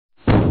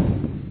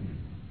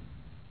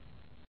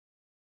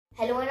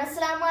Hello and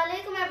Assalamu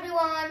alaikum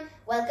everyone.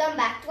 Welcome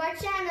back to our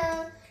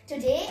channel.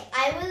 Today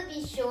I will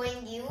be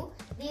showing you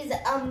these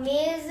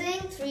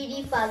amazing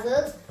 3D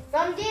puzzles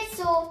from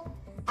Daiso.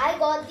 I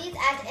got these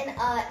at an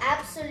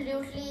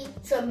absolutely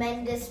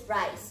tremendous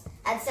price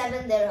at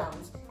 7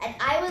 dirhams. And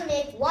I will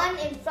make one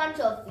in front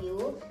of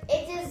you.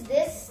 It is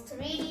this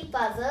 3D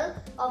puzzle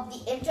of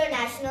the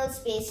International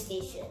Space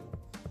Station.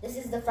 This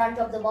is the front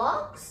of the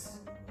box.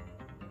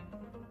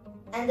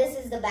 And this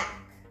is the back.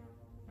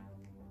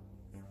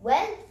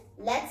 Well,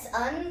 let's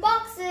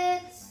unbox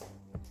it.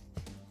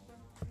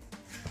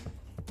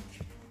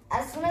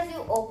 As soon as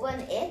you open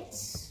it,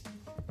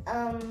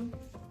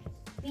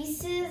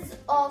 pieces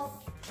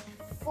of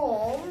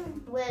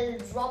foam will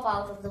drop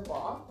out of the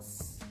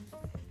box.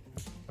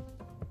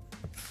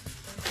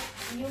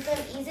 You can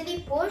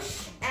easily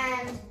push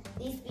and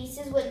these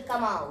pieces will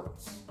come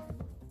out.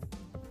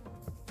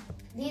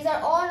 These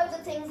are all of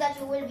the things that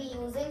you will be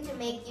using to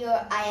make your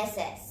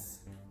ISS.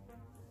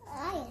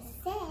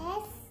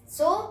 ISS?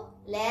 So,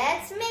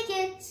 let's make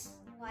it.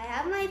 I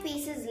have my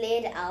pieces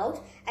laid out,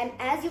 and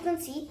as you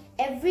can see,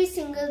 every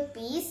single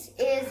piece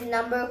is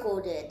number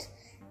coded.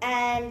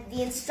 And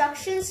the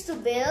instructions to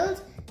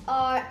build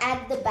are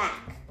at the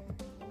back.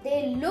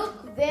 They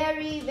look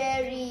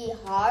very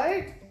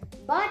hard,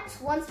 but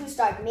once you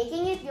start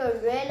making it, you'll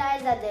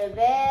realize that they're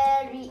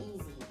very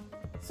easy.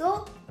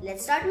 So,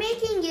 let's start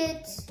making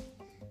it.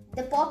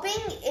 The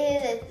popping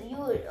is,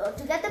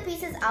 to get the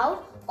pieces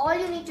out, all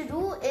you need to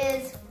do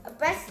is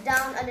press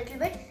down a little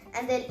bit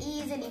and they'll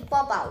easily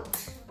pop out.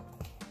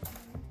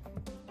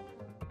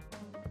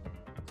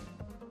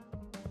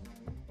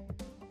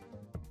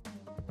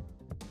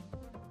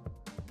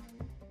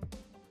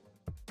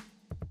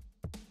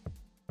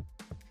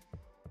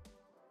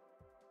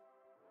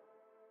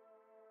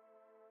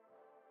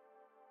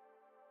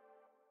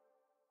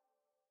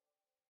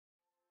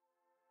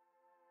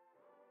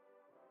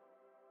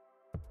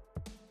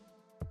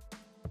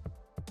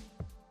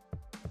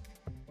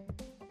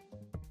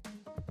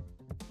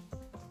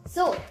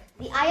 So,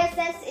 the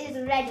ISS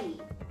is ready.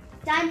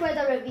 Time for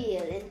the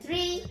reveal. In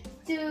 3,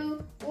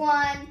 2,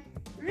 1,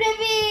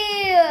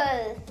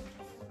 reveal!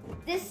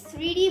 This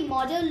 3D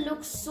model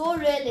looks so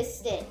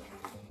realistic.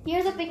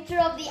 Here's a picture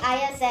of the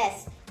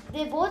ISS.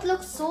 They both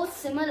look so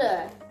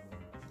similar.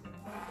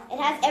 It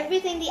has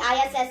everything the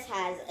ISS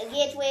has. A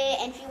gateway,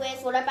 entryway,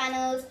 solar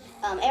panels,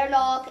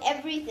 airlock,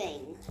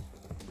 everything.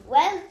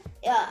 Well,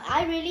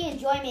 I really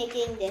enjoy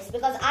making this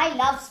because I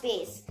love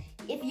space.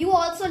 If you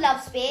also love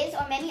space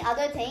or many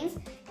other things,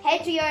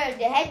 head to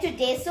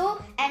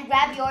Daiso and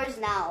grab yours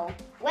now.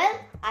 Well,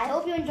 I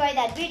hope you enjoyed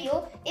that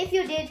video. If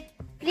you did,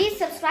 please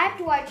subscribe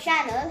to our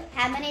channel,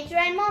 Haminator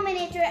and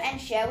Mominator, and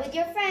share with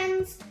your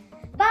friends.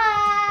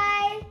 Bye!